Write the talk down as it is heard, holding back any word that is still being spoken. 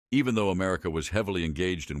Even though America was heavily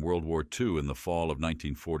engaged in World War II in the fall of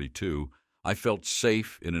 1942, I felt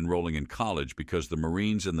safe in enrolling in college because the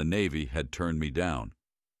Marines and the Navy had turned me down.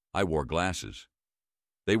 I wore glasses.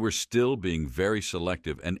 They were still being very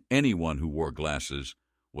selective, and anyone who wore glasses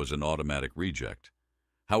was an automatic reject.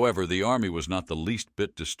 However, the Army was not the least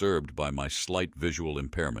bit disturbed by my slight visual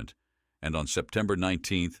impairment, and on September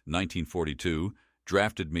 19, 1942,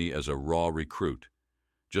 drafted me as a raw recruit,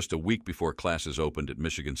 just a week before classes opened at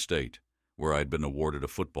Michigan State, where I had been awarded a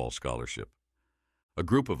football scholarship. A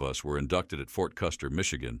group of us were inducted at Fort Custer,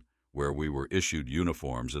 Michigan, where we were issued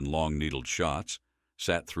uniforms and long-needled shots,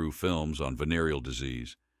 sat through films on venereal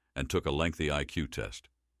disease, and took a lengthy IQ test.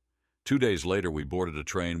 2 days later, we boarded a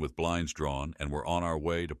train with blinds drawn and were on our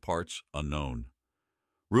way to parts unknown.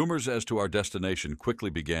 Rumors as to our destination quickly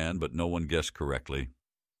began, but no one guessed correctly.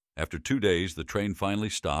 After 2 days, the train finally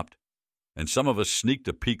stopped, and some of us sneaked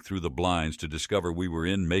a peek through the blinds to discover we were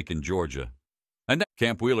in Macon, Georgia. And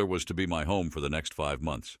Camp Wheeler was to be my home for the next 5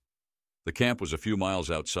 months. The camp was a few miles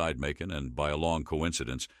outside Macon, and by a long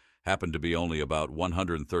coincidence, happened to be only about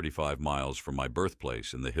 135 miles from my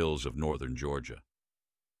birthplace in the hills of northern Georgia.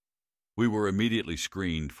 We were immediately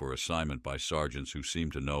screened for assignment by sergeants who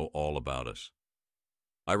seemed to know all about us.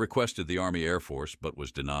 I requested the Army Air Force, but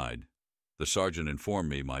was denied. The sergeant informed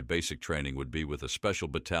me my basic training would be with a special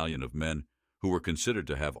battalion of men who were considered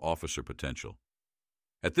to have officer potential.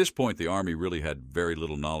 At this point, the Army really had very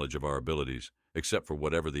little knowledge of our abilities, except for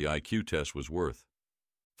whatever the IQ test was worth.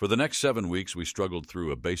 For the next 7 weeks, we struggled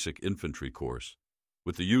through a basic infantry course,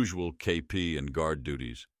 with the usual KP and guard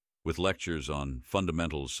duties, with lectures on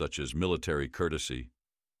fundamentals such as military courtesy,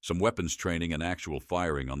 some weapons training and actual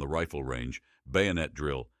firing on the rifle range, bayonet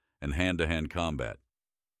drill, and hand-to-hand combat.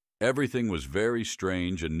 Everything was very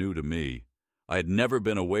strange and new to me. I had never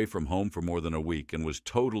been away from home for more than a week and was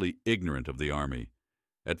totally ignorant of the Army.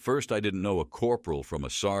 At first, I didn't know a corporal from a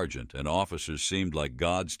sergeant, and officers seemed like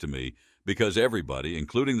gods to me because everybody,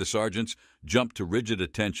 including the sergeants, jumped to rigid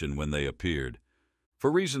attention when they appeared.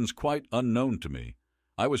 For reasons quite unknown to me,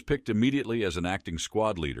 I was picked immediately as an acting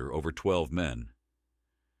squad leader over 12 men.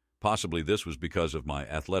 Possibly this was because of my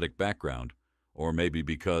athletic background, or maybe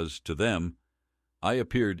because, to them, I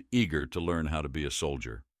appeared eager to learn how to be a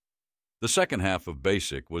soldier. The second half of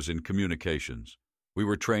basic was in communications. We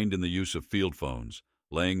were trained in the use of field phones,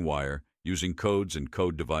 laying wire, using codes and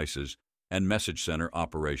code devices, and message center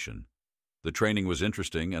operation. The training was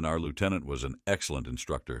interesting, and our lieutenant was an excellent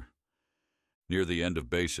instructor. Near the end of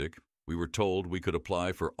basic, we were told we could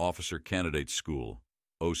apply for Officer Candidate School,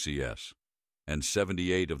 OCS, and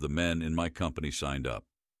 78 of the men in my company signed up.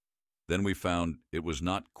 Then we found it was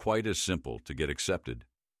not quite as simple to get accepted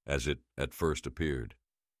as it at first appeared.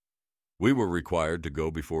 We were required to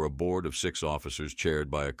go before a board of 6 officers chaired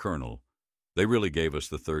by a colonel. They really gave us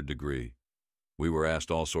the 3rd degree. We were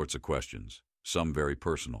asked all sorts of questions, some very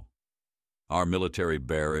personal. Our military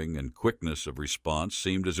bearing and quickness of response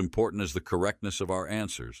seemed as important as the correctness of our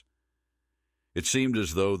answers. It seemed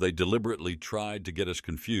as though they deliberately tried to get us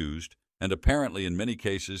confused, and apparently in many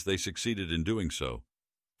cases they succeeded in doing so,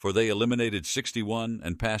 for they eliminated 61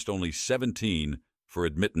 and passed only 17 for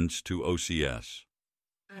admittance to OCS.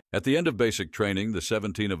 At the end of basic training, the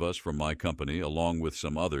 17 of us from my company, along with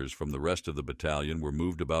some others from the rest of the battalion, were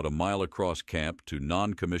moved about a mile across camp to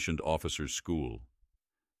non-commissioned officers' school.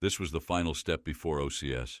 This was the final step before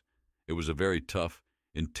OCS. It was a very tough,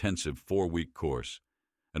 intensive 4-week course,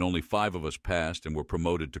 and only 5 of us passed and were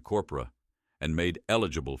promoted to corpora and made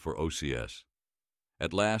eligible for OCS.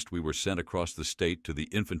 At last, we were sent across the state to the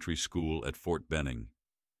infantry school at Fort Benning.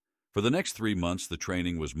 For the next 3 months, the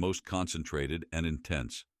training was most concentrated and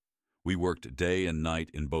intense. We worked day and night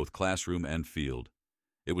in both classroom and field.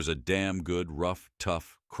 It was a damn good, rough,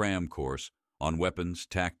 tough, cram course on weapons,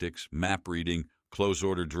 tactics, map reading, close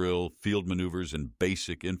order drill, field maneuvers, and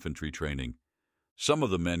basic infantry training. Some of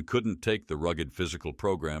the men couldn't take the rugged physical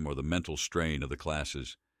program or the mental strain of the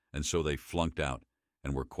classes, and so they flunked out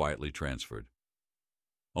and were quietly transferred.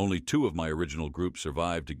 Only 2 of my original group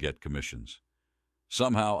survived to get commissions.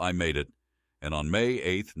 Somehow I made it, and on May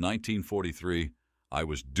 8, 1943, I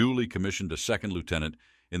was duly commissioned a 2nd lieutenant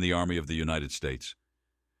in the Army of the United States.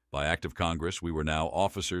 By act of Congress, we were now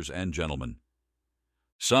officers and gentlemen.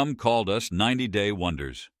 Some called us 90-day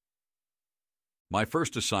wonders. My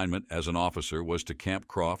first assignment as an officer was to Camp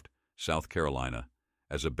Croft, South Carolina,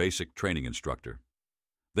 as a basic training instructor.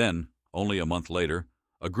 Then, only a month later,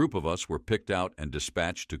 a group of us were picked out and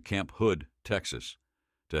dispatched to Camp Hood, Texas,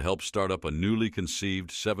 to help start up a newly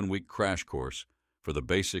conceived 7-week crash course for the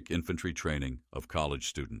basic infantry training of college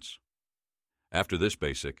students. After this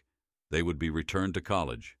basic, they would be returned to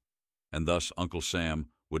college, and thus Uncle Sam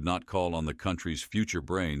would not call on the country's future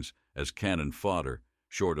brains as cannon fodder,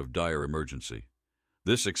 short of dire emergency.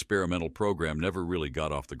 This experimental program never really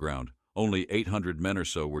got off the ground. Only 800 men or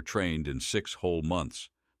so were trained in 6 whole months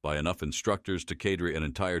by enough instructors to cater an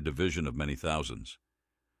entire division of many thousands.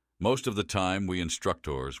 Most of the time, we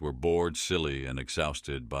instructors were bored, silly, and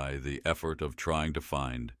exhausted by the effort of trying to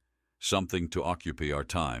find something to occupy our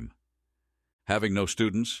time. Having no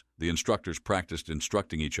students, the instructors practiced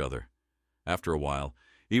instructing each other. After a while,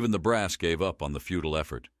 even the brass gave up on the futile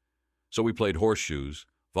effort. So we played horseshoes,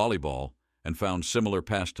 volleyball, and found similar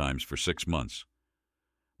pastimes for 6 months.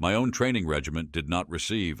 My own training regiment did not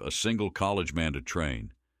receive a single college man to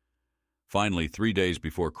train. Finally, 3 days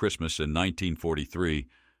before Christmas in 1943,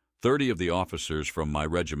 30 of the officers from my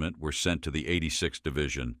regiment were sent to the 86th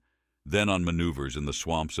Division, then on maneuvers in the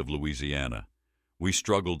swamps of Louisiana. We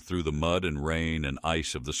struggled through the mud and rain and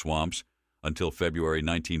ice of the swamps until February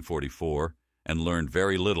 1944 and learned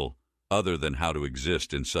very little other than how to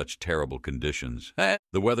exist in such terrible conditions.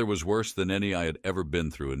 The weather was worse than any I had ever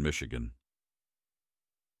been through in Michigan.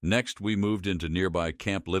 Next, we moved into nearby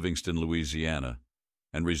Camp Livingston, Louisiana,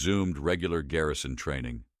 and resumed regular garrison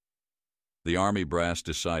training. The Army brass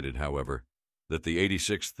decided, however, that the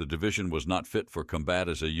 86th Division was not fit for combat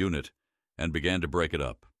as a unit and began to break it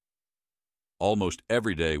up. Almost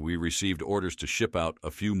every day we received orders to ship out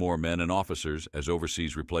a few more men and officers as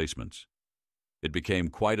overseas replacements. It became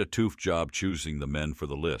quite a tough job choosing the men for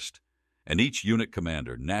the list, and each unit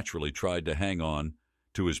commander naturally tried to hang on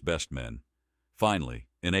to his best men. Finally,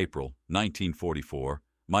 in April 1944,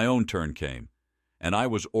 my own turn came, and I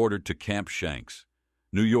was ordered to Camp Shanks,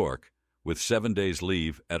 New York, with 7 days'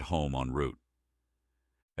 leave at home en route.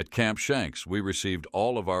 At Camp Shanks, we received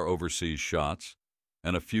all of our overseas shots,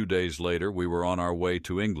 and a few days later we were on our way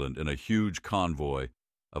to England in a huge convoy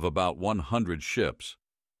of about 100 ships,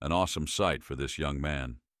 an awesome sight for this young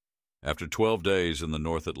man. After 12 days in the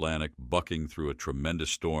North Atlantic, bucking through a tremendous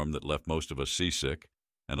storm that left most of us seasick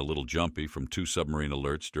and a little jumpy from 2 submarine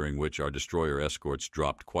alerts during which our destroyer escorts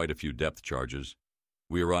dropped quite a few depth charges,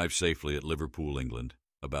 we arrived safely at Liverpool, England,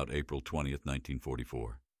 about April 20th,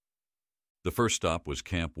 1944. The first stop was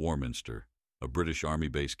Camp Warminster, a British Army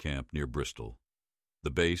base camp near Bristol.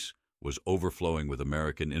 The base was overflowing with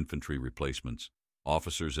American infantry replacements,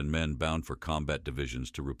 officers and men bound for combat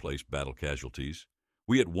divisions to replace battle casualties.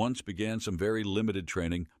 We at once began some very limited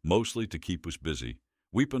training, mostly to keep us busy.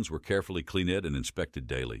 Weapons were carefully cleaned and inspected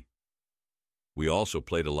daily. We also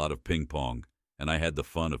played a lot of ping pong, and I had the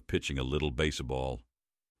fun of pitching a little baseball.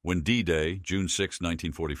 When D-Day, June 6,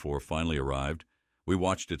 1944, finally arrived, we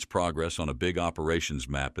watched its progress on a big operations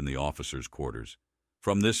map in the officers' quarters.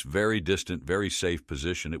 From this very distant, very safe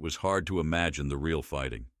position, it was hard to imagine the real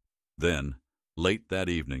fighting. Then, late that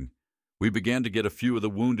evening, we began to get a few of the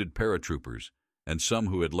wounded paratroopers and some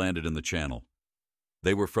who had landed in the Channel.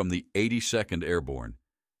 They were from the 82nd Airborne,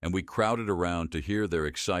 and we crowded around to hear their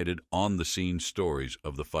excited, on-the-scene stories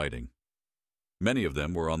of the fighting. Many of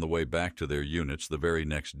them were on the way back to their units the very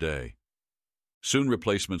next day. Soon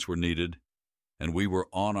replacements were needed, and we were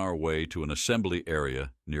on our way to an assembly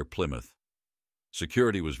area near Plymouth.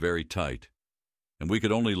 Security was very tight, and we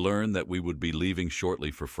could only learn that we would be leaving shortly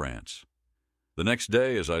for France. The next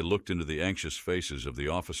day, as I looked into the anxious faces of the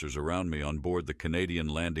officers around me on board the Canadian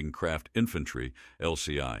Landing Craft Infantry,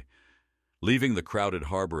 LCI, leaving the crowded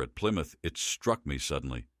harbor at Plymouth, it struck me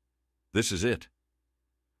suddenly. This is it.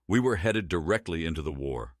 We were headed directly into the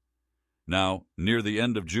war. Now, near the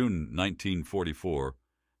end of June 1944,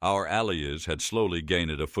 our allies had slowly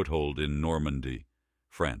gained a foothold in Normandy,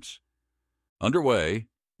 France. Underway,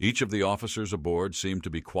 each of the officers aboard seemed to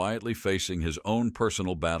be quietly facing his own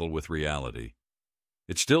personal battle with reality.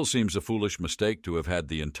 It still seems a foolish mistake to have had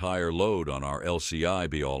the entire load on our LCI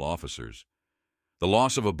be all officers. The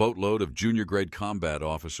loss of a boatload of junior-grade combat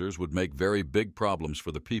officers would make very big problems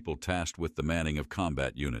for the people tasked with the manning of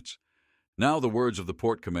combat units. Now the words of the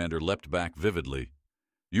port commander leapt back vividly.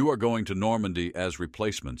 "You are going to Normandy as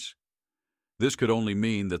replacements." This could only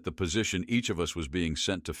mean that the position each of us was being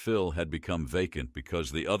sent to fill had become vacant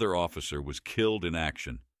because the other officer was killed in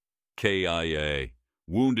action. KIA,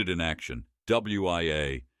 wounded in action,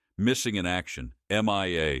 WIA, missing in action,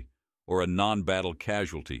 MIA, or a non-battle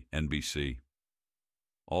casualty, NBC.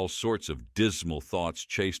 All sorts of dismal thoughts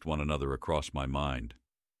chased one another across my mind.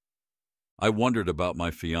 I wondered about my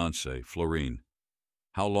fiancée, Florine.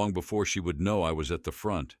 How long before she would know I was at the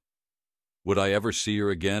front? Would I ever see her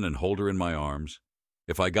again and hold her in my arms?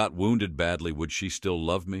 If I got wounded badly, would she still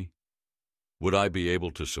love me? Would I be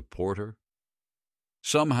able to support her?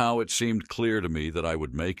 Somehow it seemed clear to me that I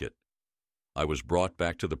would make it. I was brought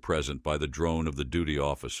back to the present by the drone of the duty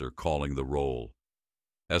officer calling the roll.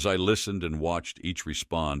 As I listened and watched each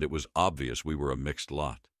respond, it was obvious we were a mixed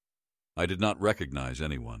lot. I did not recognize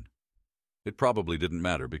anyone. It probably didn't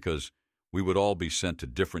matter because we would all be sent to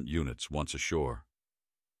different units once ashore.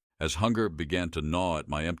 As hunger began to gnaw at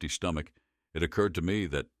my empty stomach, it occurred to me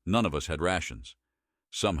that none of us had rations.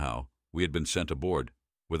 Somehow, we had been sent aboard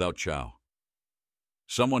without chow.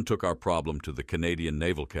 Someone took our problem to the Canadian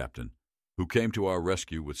naval captain, who came to our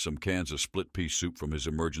rescue with some cans of split-pea soup from his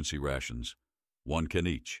emergency rations, 1 can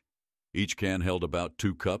each. Each can held about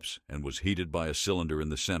 2 cups and was heated by a cylinder in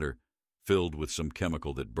the center, filled with some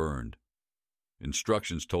chemical that burned.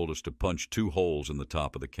 Instructions told us to punch 2 holes in the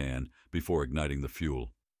top of the can before igniting the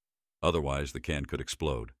fuel. Otherwise, the can could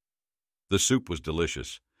explode. The soup was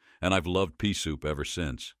delicious, and I've loved pea soup ever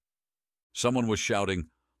since. Someone was shouting,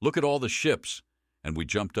 "Look at all the ships!" and we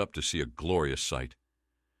jumped up to see a glorious sight.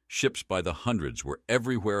 Ships by the hundreds were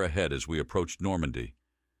everywhere ahead as we approached Normandy.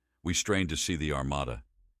 We strained to see the armada.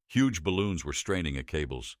 Huge balloons were straining at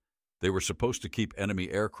cables. They were supposed to keep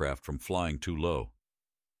enemy aircraft from flying too low.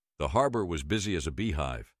 The harbor was busy as a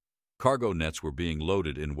beehive. Cargo nets were being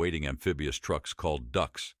loaded in waiting amphibious trucks called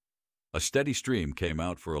ducks. A steady stream came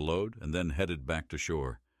out for a load and then headed back to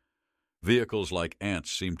shore. Vehicles like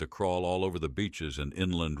ants seemed to crawl all over the beaches and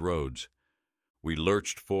inland roads. We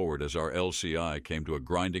lurched forward as our LCI came to a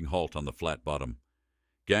grinding halt on the flat bottom.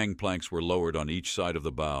 Gangplanks were lowered on each side of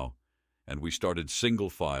the bow, and we started single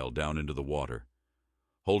file down into the water.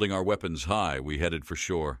 Holding our weapons high, we headed for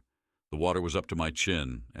shore. The water was up to my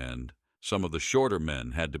chin, and some of the shorter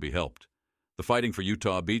men had to be helped. The fighting for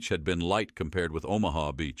Utah Beach had been light compared with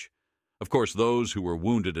Omaha Beach. Of course, those who were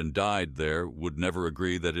wounded and died there would never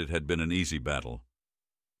agree that it had been an easy battle.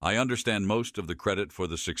 I understand most of the credit for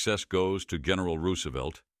the success goes to General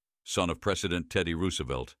Roosevelt, son of President Teddy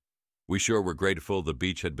Roosevelt. We sure were grateful the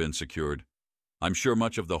beach had been secured. I'm sure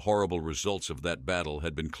much of the horrible results of that battle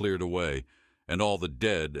had been cleared away, and all the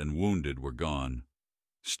dead and wounded were gone.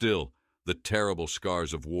 Still, the terrible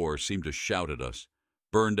scars of war seemed to shout at us.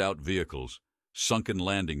 Burned-out vehicles, sunken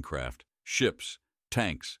landing craft, ships,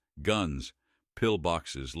 tanks, guns,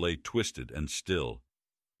 pillboxes lay twisted and still.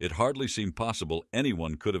 It hardly seemed possible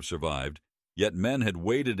anyone could have survived, yet men had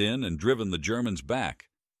waded in and driven the Germans back,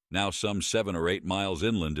 now some 7 or 8 miles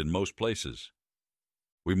inland in most places.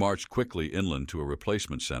 We marched quickly inland to a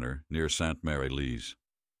replacement center near Sainte-Mère-Église.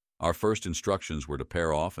 Our first instructions were to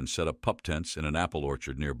pair off and set up pup tents in an apple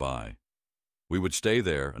orchard nearby. We would stay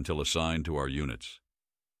there until assigned to our units.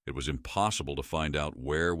 It was impossible to find out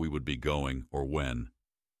where we would be going or when.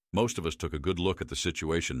 Most of us took a good look at the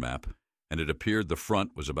situation map, and it appeared the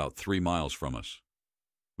front was about 3 miles from us.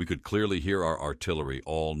 We could clearly hear our artillery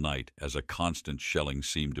all night as a constant shelling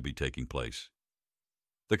seemed to be taking place.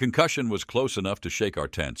 The concussion was close enough to shake our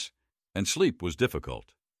tents, and sleep was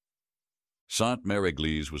difficult.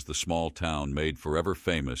 Sainte-Mère-Église was the small town made forever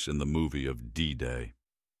famous in the movie of D-Day.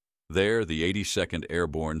 There, the 82nd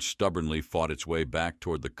Airborne stubbornly fought its way back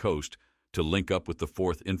toward the coast to link up with the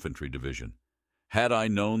 4th Infantry Division. Had I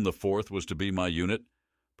known the 4th was to be my unit,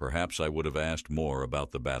 perhaps I would have asked more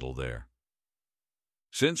about the battle there.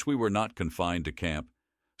 Since we were not confined to camp,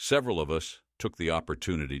 several of us took the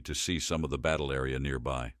opportunity to see some of the battle area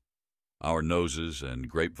nearby. Our noses and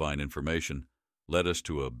grapevine information led us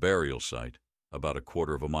to a burial site about a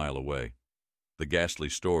quarter of a mile away. The ghastly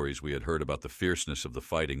stories we had heard about the fierceness of the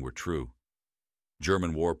fighting were true.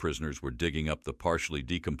 German war prisoners were digging up the partially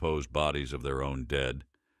decomposed bodies of their own dead,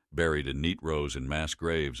 buried in neat rows in mass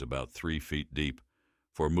graves about 3 feet deep,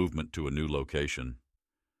 for movement to a new location.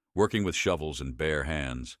 Working with shovels and bare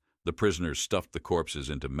hands, the prisoners stuffed the corpses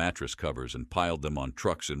into mattress covers and piled them on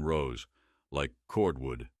trucks in rows, like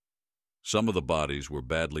cordwood. Some of the bodies were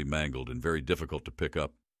badly mangled and very difficult to pick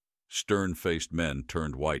up. Stern-faced men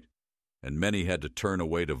turned white, and many had to turn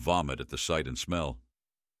away to vomit at the sight and smell.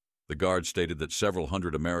 The guard stated that several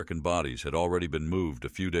hundred American bodies had already been moved a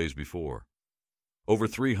few days before. Over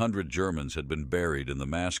 300 Germans had been buried in the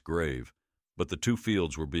mass grave, but the 2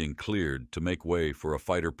 fields were being cleared to make way for a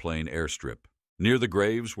fighter plane airstrip. Near the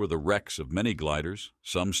graves were the wrecks of many gliders,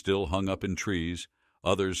 some still hung up in trees,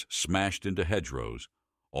 others smashed into hedgerows,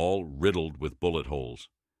 all riddled with bullet holes.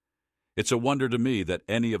 It's a wonder to me that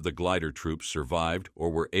any of the glider troops survived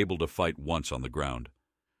or were able to fight once on the ground.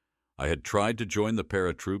 I had tried to join the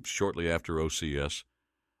paratroops shortly after OCS.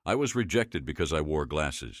 I was rejected because I wore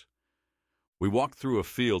glasses. We walked through a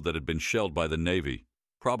field that had been shelled by the Navy,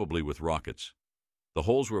 probably with rockets. The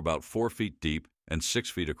holes were about 4 feet deep and 6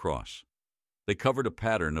 feet across. They covered a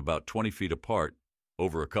pattern about 20 feet apart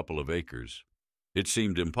over a couple of acres. It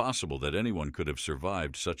seemed impossible that anyone could have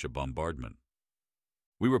survived such a bombardment.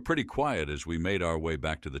 We were pretty quiet as we made our way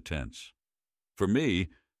back to the tents. For me,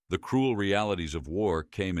 the cruel realities of war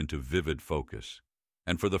came into vivid focus,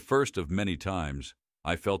 and for the first of many times,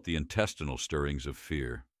 I felt the intestinal stirrings of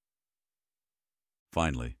fear.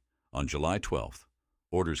 Finally, on July 12th,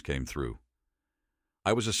 orders came through.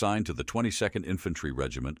 I was assigned to the 22nd Infantry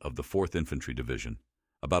Regiment of the 4th Infantry Division.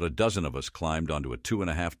 About a dozen of us climbed onto a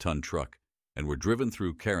 2.5-ton truck and were driven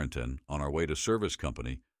through Carrington on our way to service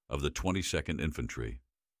company of the 22nd Infantry.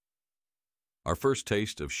 Our first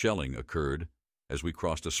taste of shelling occurred as we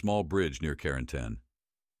crossed a small bridge near Carrington,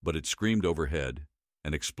 but it screamed overhead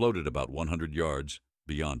and exploded about 100 yards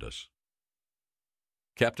beyond us.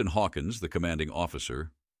 Captain Hawkins, the commanding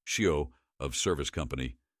officer, Shio of Service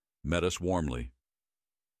Company, met us warmly.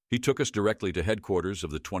 He took us directly to headquarters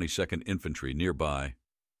of the 22nd Infantry nearby,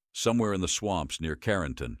 somewhere in the swamps near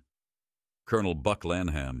Carrington. Colonel Buck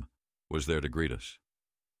Lanham was there to greet us.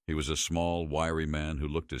 He was a small, wiry man who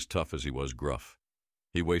looked as tough as he was gruff.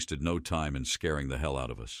 He wasted no time in scaring the hell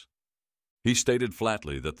out of us. He stated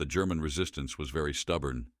flatly that the German resistance was very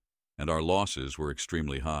stubborn, and our losses were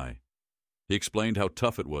extremely high. He explained how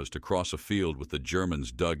tough it was to cross a field with the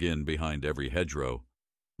Germans dug in behind every hedgerow.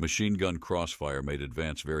 Machine gun crossfire made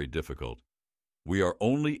advance very difficult. We are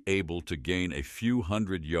only able to gain a few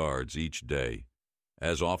hundred yards each day.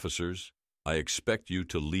 As officers, I expect you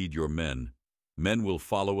to lead your men. Men will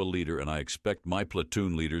follow a leader, and I expect my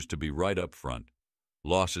platoon leaders to be right up front.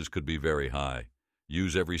 Losses could be very high.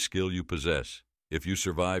 Use every skill you possess. If you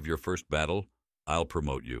survive your first battle, I'll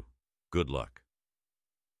promote you. Good luck.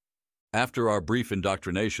 After our brief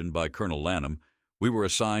indoctrination by Colonel Lanham, we were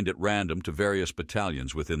assigned at random to various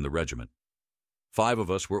battalions within the regiment. 5 of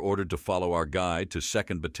us were ordered to follow our guide to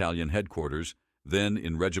 2nd Battalion headquarters, then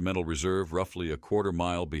in regimental reserve roughly a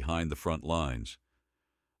quarter-mile behind the front lines.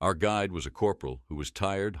 Our guide was a corporal who was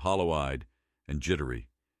tired, hollow-eyed, and jittery.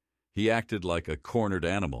 He acted like a cornered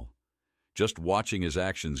animal. Just watching his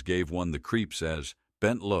actions gave one the creeps as,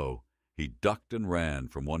 bent low, he ducked and ran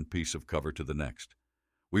from one piece of cover to the next.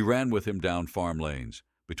 We ran with him down farm lanes,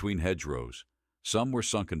 between hedgerows. Some were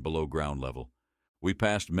sunken below ground level. We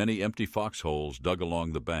passed many empty foxholes dug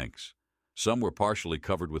along the banks. Some were partially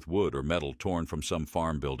covered with wood or metal torn from some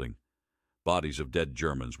farm building. Bodies of dead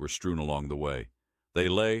Germans were strewn along the way. They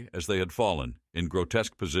lay as they had fallen, in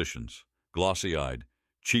grotesque positions, glossy-eyed,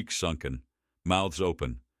 cheeks sunken, mouths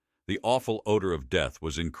open. The awful odor of death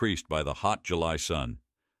was increased by the hot July sun.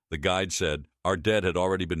 The guide said our dead had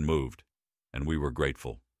already been moved, and we were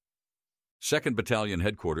grateful. 2nd Battalion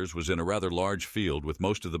headquarters was in a rather large field with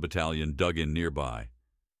most of the battalion dug in nearby.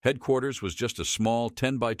 Headquarters was just a small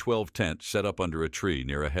 10-by-12 tent set up under a tree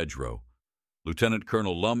near a hedgerow. Lieutenant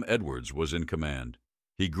Colonel Lum Edwards was in command.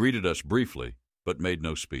 He greeted us briefly, but made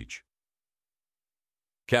no speech.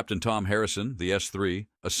 Captain Tom Harrison, the S3,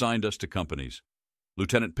 assigned us to companies.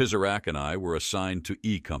 Lieutenant Pizarak and I were assigned to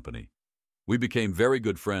E Company. We became very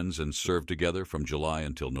good friends and served together from July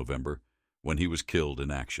until November, when he was killed in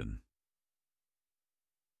action.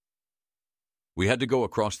 We had to go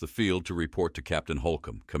across the field to report to Captain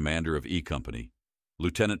Holcomb, commander of E Company.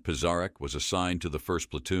 Lieutenant Pizarak was assigned to the 1st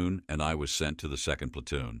Platoon, and I was sent to the 2nd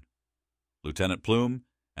Platoon. Lieutenant Plume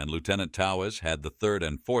and Lieutenant Towers had the 3rd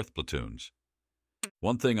and 4th Platoons.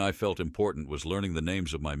 One thing I felt important was learning the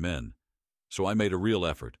names of my men, so I made a real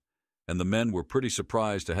effort, and the men were pretty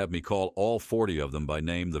surprised to have me call all 40 of them by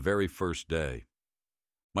name the very first day.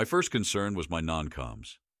 My first concern was my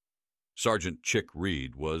non-coms. Sergeant Chick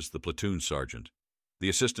Reed was the platoon sergeant. The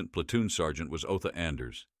assistant platoon sergeant was Otha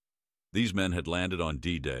Anders. These men had landed on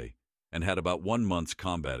D-Day and had about 1 month's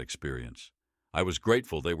combat experience. I was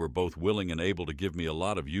grateful they were both willing and able to give me a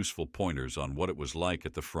lot of useful pointers on what it was like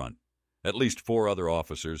at the front. At least 4 other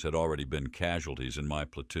officers had already been casualties in my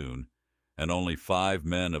platoon, and only 5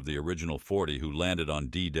 men of the original 40 who landed on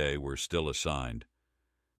D-Day were still assigned.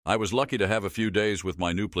 I was lucky to have a few days with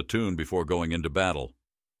my new platoon before going into battle.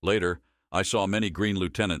 Later, I saw many green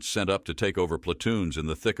lieutenants sent up to take over platoons in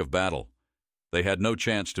the thick of battle. They had no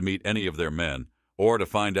chance to meet any of their men or to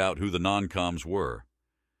find out who the non-coms were.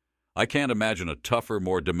 I can't imagine a tougher,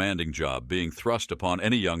 more demanding job being thrust upon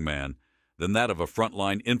any young man than that of a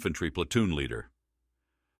frontline infantry platoon leader.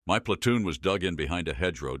 My platoon was dug in behind a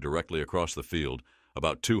hedgerow directly across the field,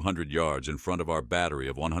 about 200 yards in front of our battery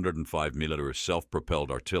of 105mm self-propelled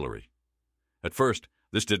artillery. At first,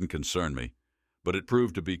 this didn't concern me, but it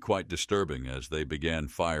proved to be quite disturbing as they began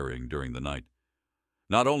firing during the night.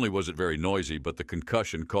 Not only was it very noisy, but the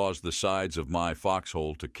concussion caused the sides of my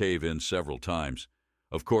foxhole to cave in several times.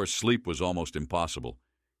 Of course, sleep was almost impossible,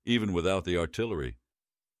 even without the artillery.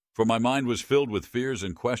 For my mind was filled with fears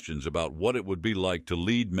and questions about what it would be like to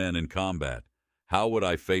lead men in combat. How would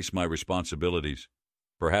I face my responsibilities?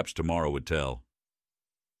 Perhaps tomorrow would tell.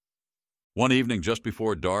 One evening just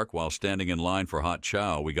before dark, while standing in line for hot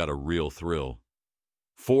chow, we got a real thrill.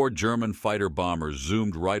 4 German fighter bombers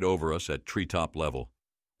zoomed right over us at treetop level.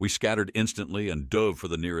 We scattered instantly and dove for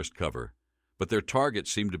the nearest cover, but their target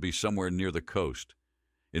seemed to be somewhere near the coast.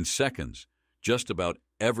 In seconds, just about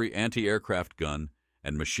every anti-aircraft gun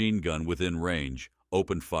and machine gun within range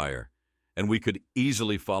opened fire, and we could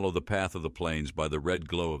easily follow the path of the planes by the red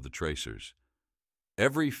glow of the tracers.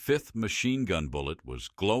 Every 5th machine gun bullet was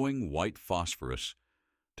glowing white phosphorus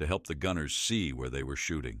to help the gunners see where they were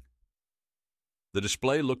shooting. The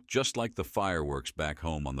display looked just like the fireworks back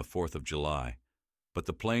home on the 4th of July, but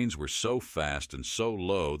the planes were so fast and so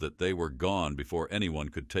low that they were gone before anyone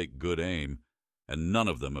could take good aim, and none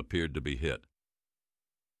of them appeared to be hit.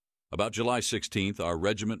 About July 16th, our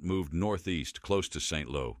regiment moved northeast, close to St.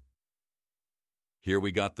 Lo. Here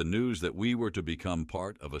we got the news that we were to become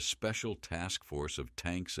part of a special task force of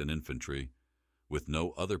tanks and infantry, with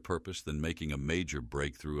no other purpose than making a major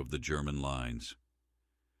breakthrough of the German lines.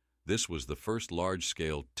 This was the first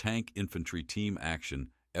large-scale tank infantry team action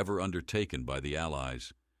ever undertaken by the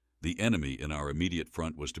Allies. The enemy in our immediate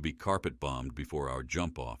front was to be carpet-bombed before our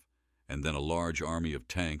jump-off, and then a large army of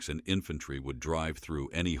tanks and infantry would drive through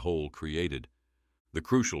any hole created. The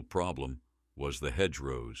crucial problem was the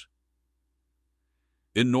hedgerows.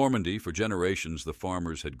 In Normandy, for generations, the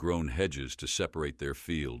farmers had grown hedges to separate their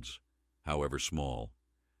fields, however small.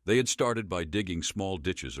 They had started by digging small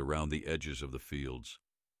ditches around the edges of the fields.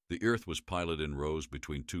 The earth was piled in rows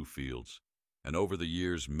between 2 fields, and over the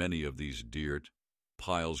years many of these dirt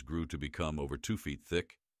piles grew to become over 2 feet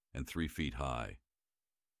thick and 3 feet high.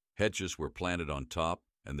 Hedges were planted on top,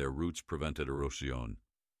 and their roots prevented erosion.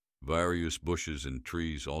 Various bushes and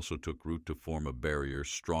trees also took root to form a barrier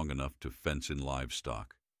strong enough to fence in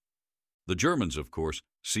livestock. The Germans, of course,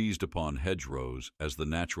 seized upon hedgerows as the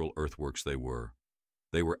natural earthworks they were.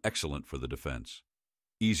 They were excellent for the defense.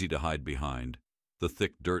 Easy to hide behind, the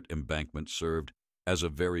thick dirt embankment served as a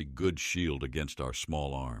very good shield against our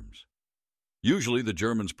small arms. Usually the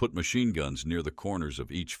Germans put machine guns near the corners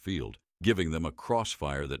of each field, giving them a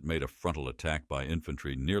crossfire that made a frontal attack by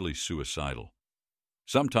infantry nearly suicidal.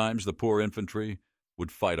 Sometimes the poor infantry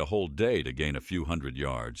would fight a whole day to gain a few hundred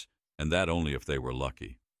yards, and that only if they were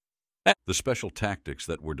lucky. The special tactics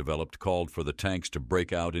that were developed called for the tanks to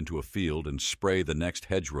break out into a field and spray the next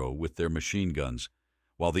hedgerow with their machine guns,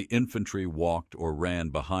 while the infantry walked or ran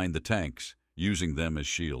behind the tanks, using them as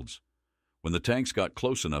shields. When the tanks got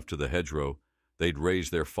close enough to the hedgerow, they'd raise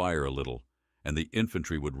their fire a little, and the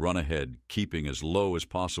infantry would run ahead, keeping as low as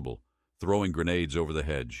possible, throwing grenades over the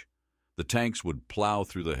hedge. The tanks would plow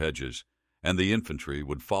through the hedges, and the infantry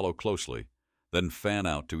would follow closely, then fan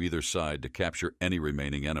out to either side to capture any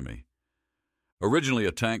remaining enemy. Originally,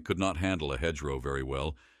 a tank could not handle a hedgerow very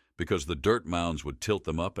well because the dirt mounds would tilt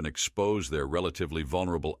them up and expose their relatively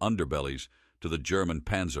vulnerable underbellies to the German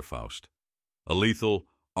Panzerfaust, a lethal,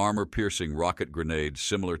 armor-piercing rocket grenade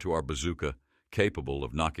similar to our bazooka, capable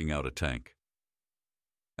of knocking out a tank.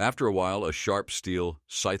 After a while, a sharp steel,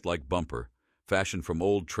 scythe-like bumper, fashioned from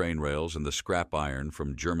old train rails and the scrap iron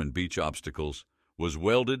from German beach obstacles, was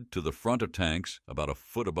welded to the front of tanks about a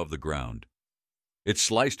foot above the ground. It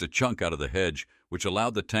sliced a chunk out of the hedge, which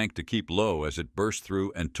allowed the tank to keep low as it burst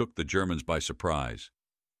through and took the Germans by surprise.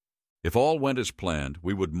 If all went as planned,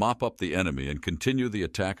 we would mop up the enemy and continue the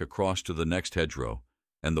attack across to the next hedgerow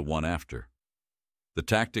and the one after. The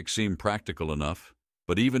tactic seemed practical enough,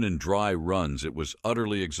 but even in dry runs it was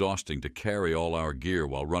utterly exhausting to carry all our gear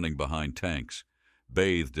while running behind tanks,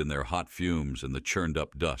 bathed in their hot fumes and the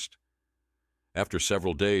churned-up dust. After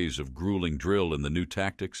several days of grueling drill in the new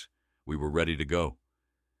tactics, we were ready to go.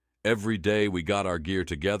 Every day we got our gear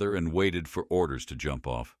together and waited for orders to jump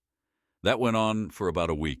off. That went on for about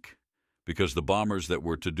a week, because the bombers that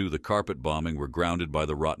were to do the carpet bombing were grounded by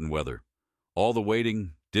the rotten weather. All the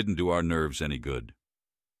waiting didn't do our nerves any good.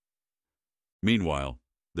 Meanwhile,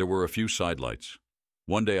 there were a few sidelights.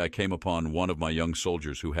 One day I came upon one of my young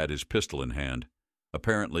soldiers who had his pistol in hand,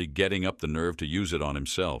 apparently getting up the nerve to use it on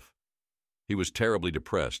himself. He was terribly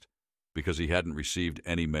depressed because he hadn't received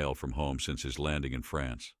any mail from home since his landing in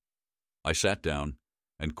France. I sat down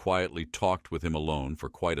and quietly talked with him alone for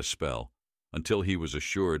quite a spell, until he was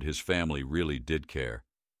assured his family really did care,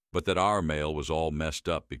 but that our mail was all messed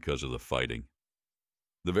up because of the fighting.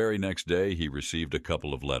 The very next day he received a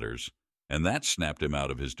couple of letters, and that snapped him out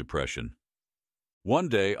of his depression. One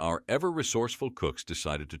day our ever-resourceful cooks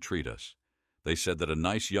decided to treat us. They said that a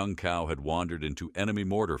nice young cow had wandered into enemy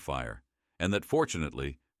mortar fire, and that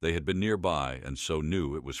fortunately they had been nearby and so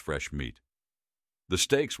knew it was fresh meat. The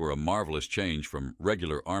steaks were a marvelous change from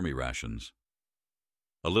regular army rations.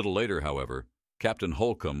 A little later, however, Captain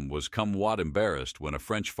Holcomb was somewhat embarrassed when a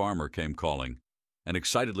French farmer came calling and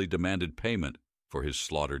excitedly demanded payment for his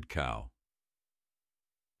slaughtered cow.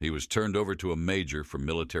 He was turned over to a major from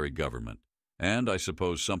military government, and I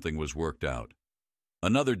suppose something was worked out.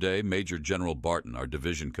 Another day, Major General Barton, our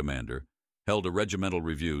division commander, held a regimental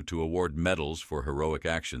review to award medals for heroic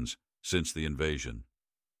actions since the invasion.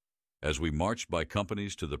 As we marched by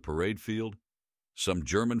companies to the parade field, some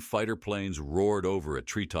German fighter planes roared over at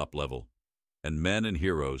treetop level, and men and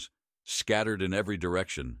heroes scattered in every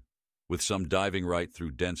direction, with some diving right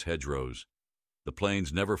through dense hedgerows. The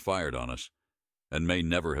planes never fired on us, and may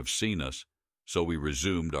never have seen us, so we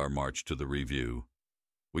resumed our march to the review.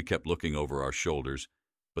 We kept looking over our shoulders,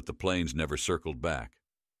 but the planes never circled back.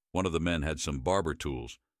 One of the men had some barber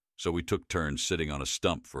tools, so we took turns sitting on a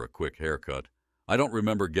stump for a quick haircut. I don't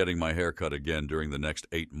remember getting my haircut again during the next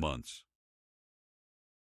 8 months.